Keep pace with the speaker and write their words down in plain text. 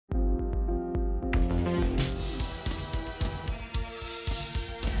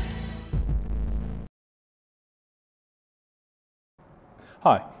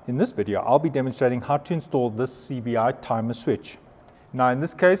Hi, in this video I'll be demonstrating how to install this CBI timer switch. Now in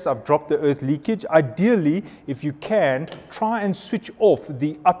this case I've dropped the earth leakage. Ideally, if you can, try and switch off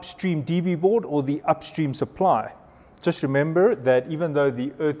the upstream DB board or the upstream supply. Just remember that even though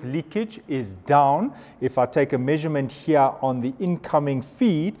the earth leakage is down, if I take a measurement here on the incoming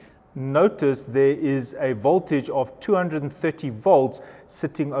feed, notice there is a voltage of 230 volts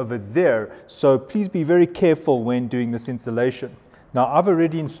sitting over there. So please be very careful when doing this installation. Now I've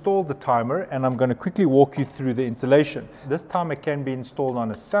already installed the timer and I'm going to quickly walk you through the installation. This timer can be installed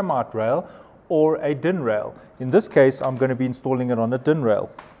on a SAM-out rail or a DIN rail. In this case I'm going to be installing it on a DIN rail.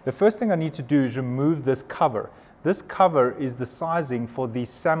 The first thing I need to do is remove this cover. This cover is the sizing for the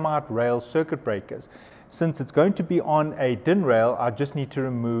SAM-out rail circuit breakers. Since it's going to be on a DIN rail, I just need to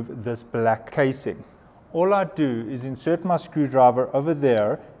remove this black casing. All I do is insert my screwdriver over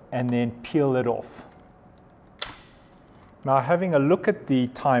there and then peel it off. Now having a look at the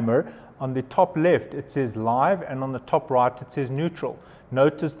timer, on the top left it says live and on the top right it says neutral.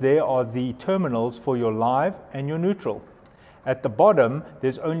 Notice there are the terminals for your live and your neutral. At the bottom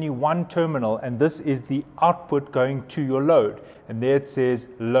there's only one terminal and this is the output going to your load, and there it says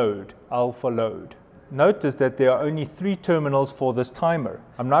load, L for load. Notice that there are only 3 terminals for this timer.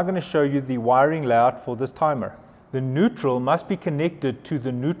 I'm now going to show you the wiring layout for this timer. The neutral must be connected to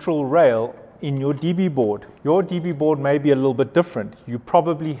the neutral rail in your DB board. Your DB board may be a little bit different. You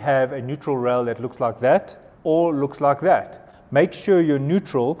probably have a neutral rail that looks like that or looks like that. Make sure your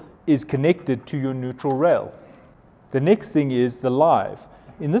neutral is connected to your neutral rail. The next thing is the live.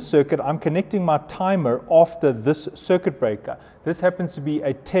 In this circuit, I'm connecting my timer after this circuit breaker. This happens to be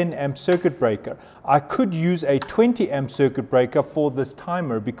a 10 amp circuit breaker. I could use a 20 amp circuit breaker for this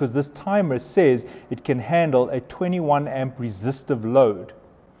timer because this timer says it can handle a 21 amp resistive load.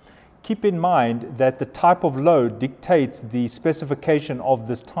 Keep in mind that the type of load dictates the specification of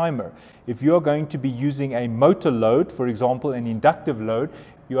this timer. If you're going to be using a motor load, for example an inductive load,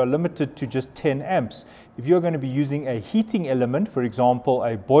 you are limited to just 10 amps. If you're going to be using a heating element, for example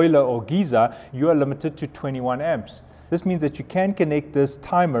a boiler or geyser, you are limited to 21 amps. This means that you can connect this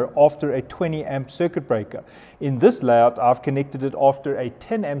timer after a 20 amp circuit breaker. In this layout, I've connected it after a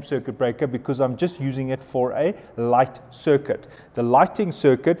 10 amp circuit breaker because I'm just using it for a light circuit. The lighting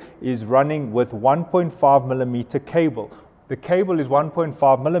circuit is running with 1.5 millimeter cable. The cable is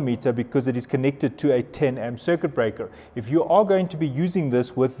 1.5 millimeter because it is connected to a 10 amp circuit breaker. If you are going to be using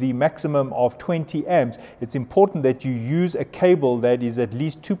this with the maximum of 20 amps, it's important that you use a cable that is at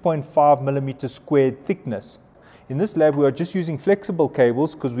least 2.5 millimeter squared thickness. In this lab, we are just using flexible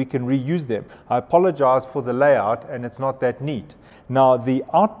cables because we can reuse them. I apologize for the layout and it's not that neat. Now, the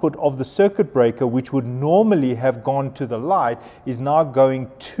output of the circuit breaker, which would normally have gone to the light, is now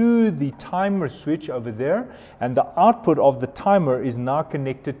going to the timer switch over there, and the output of the timer is now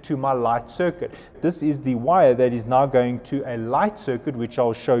connected to my light circuit. This is the wire that is now going to a light circuit, which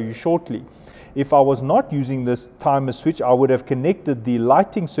I'll show you shortly. If I was not using this timer switch, I would have connected the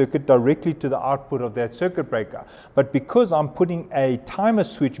lighting circuit directly to the output of that circuit breaker. But because I'm putting a timer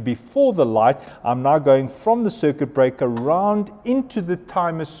switch before the light, I'm now going from the circuit breaker round into the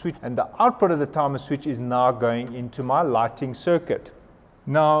timer switch, and the output of the timer switch is now going into my lighting circuit.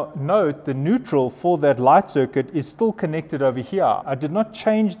 Now note the neutral for that light circuit is still connected over here. I did not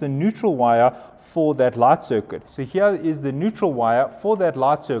change the neutral wire for that light circuit. So here is the neutral wire for that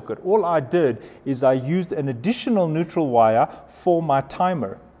light circuit. All I did is I used an additional neutral wire for my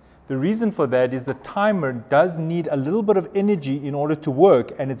timer. The reason for that is the timer does need a little bit of energy in order to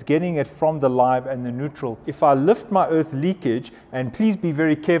work, and it's getting it from the live and the neutral. If I lift my earth leakage, and please be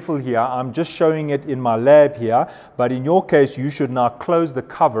very careful here, I'm just showing it in my lab here, but in your case you should now close the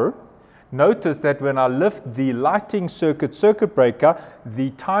cover. Notice that when I lift the lighting circuit breaker,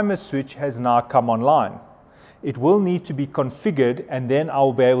 the timer switch has now come online. It will need to be configured and then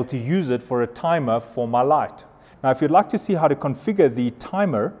I'll be able to use it for a timer for my light. Now if you'd like to see how to configure the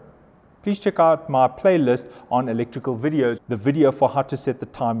timer, please check out my playlist on electrical videos. The video for how to set the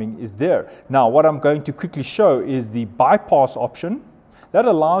timing is there. Now what I'm going to quickly show is the bypass option. That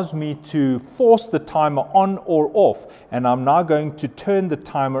allows me to force the timer on or off, and I'm now going to turn the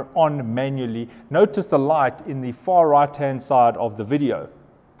timer on manually. Notice the light in the far right hand side of the video.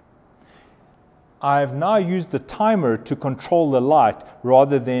 I've now used the timer to control the light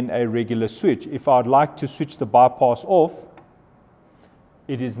rather than a regular switch. If I'd like to switch the bypass off,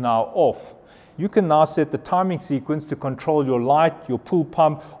 it is now off. You can now set the timing sequence to control your light, your pool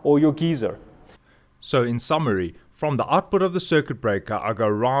pump, or your geyser. So in summary, from the output of the circuit breaker, I go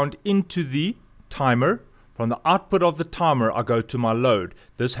round into the timer, From the output of the timer, I go to my load.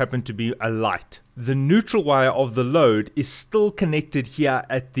 This happened to be a light. The neutral wire of the load is still connected here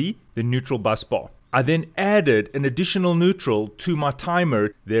at the neutral bus bar. I then added an additional neutral to my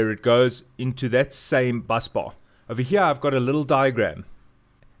timer. There it goes into that same bus bar. Over here, I've got a little diagram.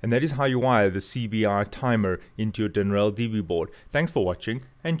 And that is how you wire the CBI timer into your DNRL DB board. Thanks for watching,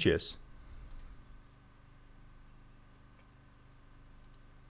 and cheers.